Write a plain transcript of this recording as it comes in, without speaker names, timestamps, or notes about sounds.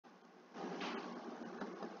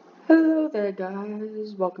Hello there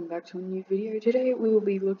guys, welcome back to a new video. Today we will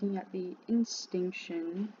be looking at the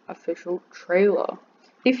Instinction official trailer.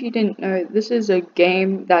 If you didn't know, this is a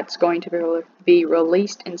game that's going to be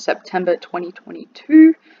released in September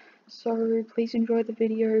 2022. So please enjoy the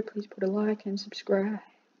video, please put a like and subscribe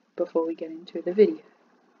before we get into the video.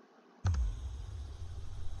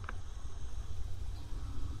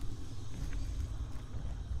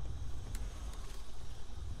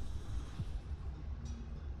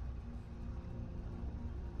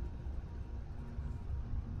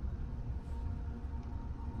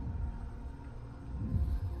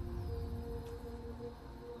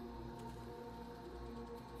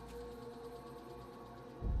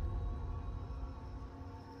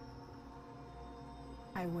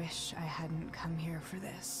 I wish I hadn't come here for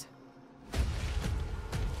this.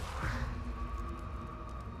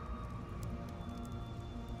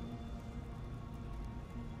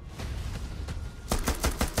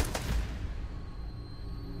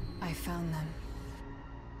 I found them.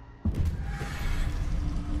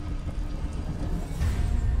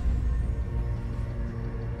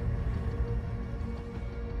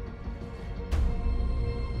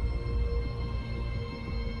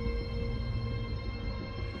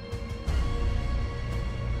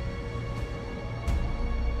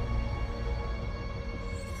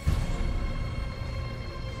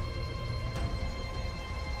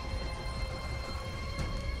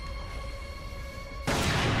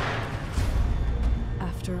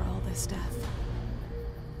 After all this death,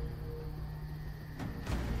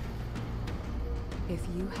 if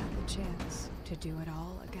you had the chance to do it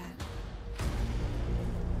all again,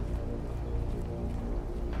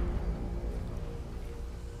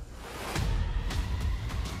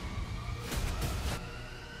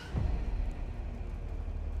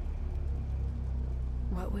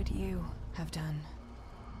 what would you have done?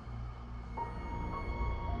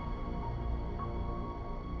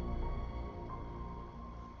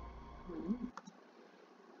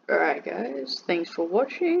 Alright guys, thanks for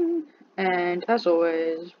watching, and as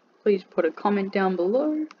always, please put a comment down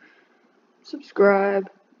below, subscribe,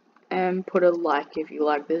 and put a like if you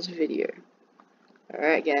like this video.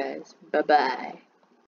 Alright guys, bye bye.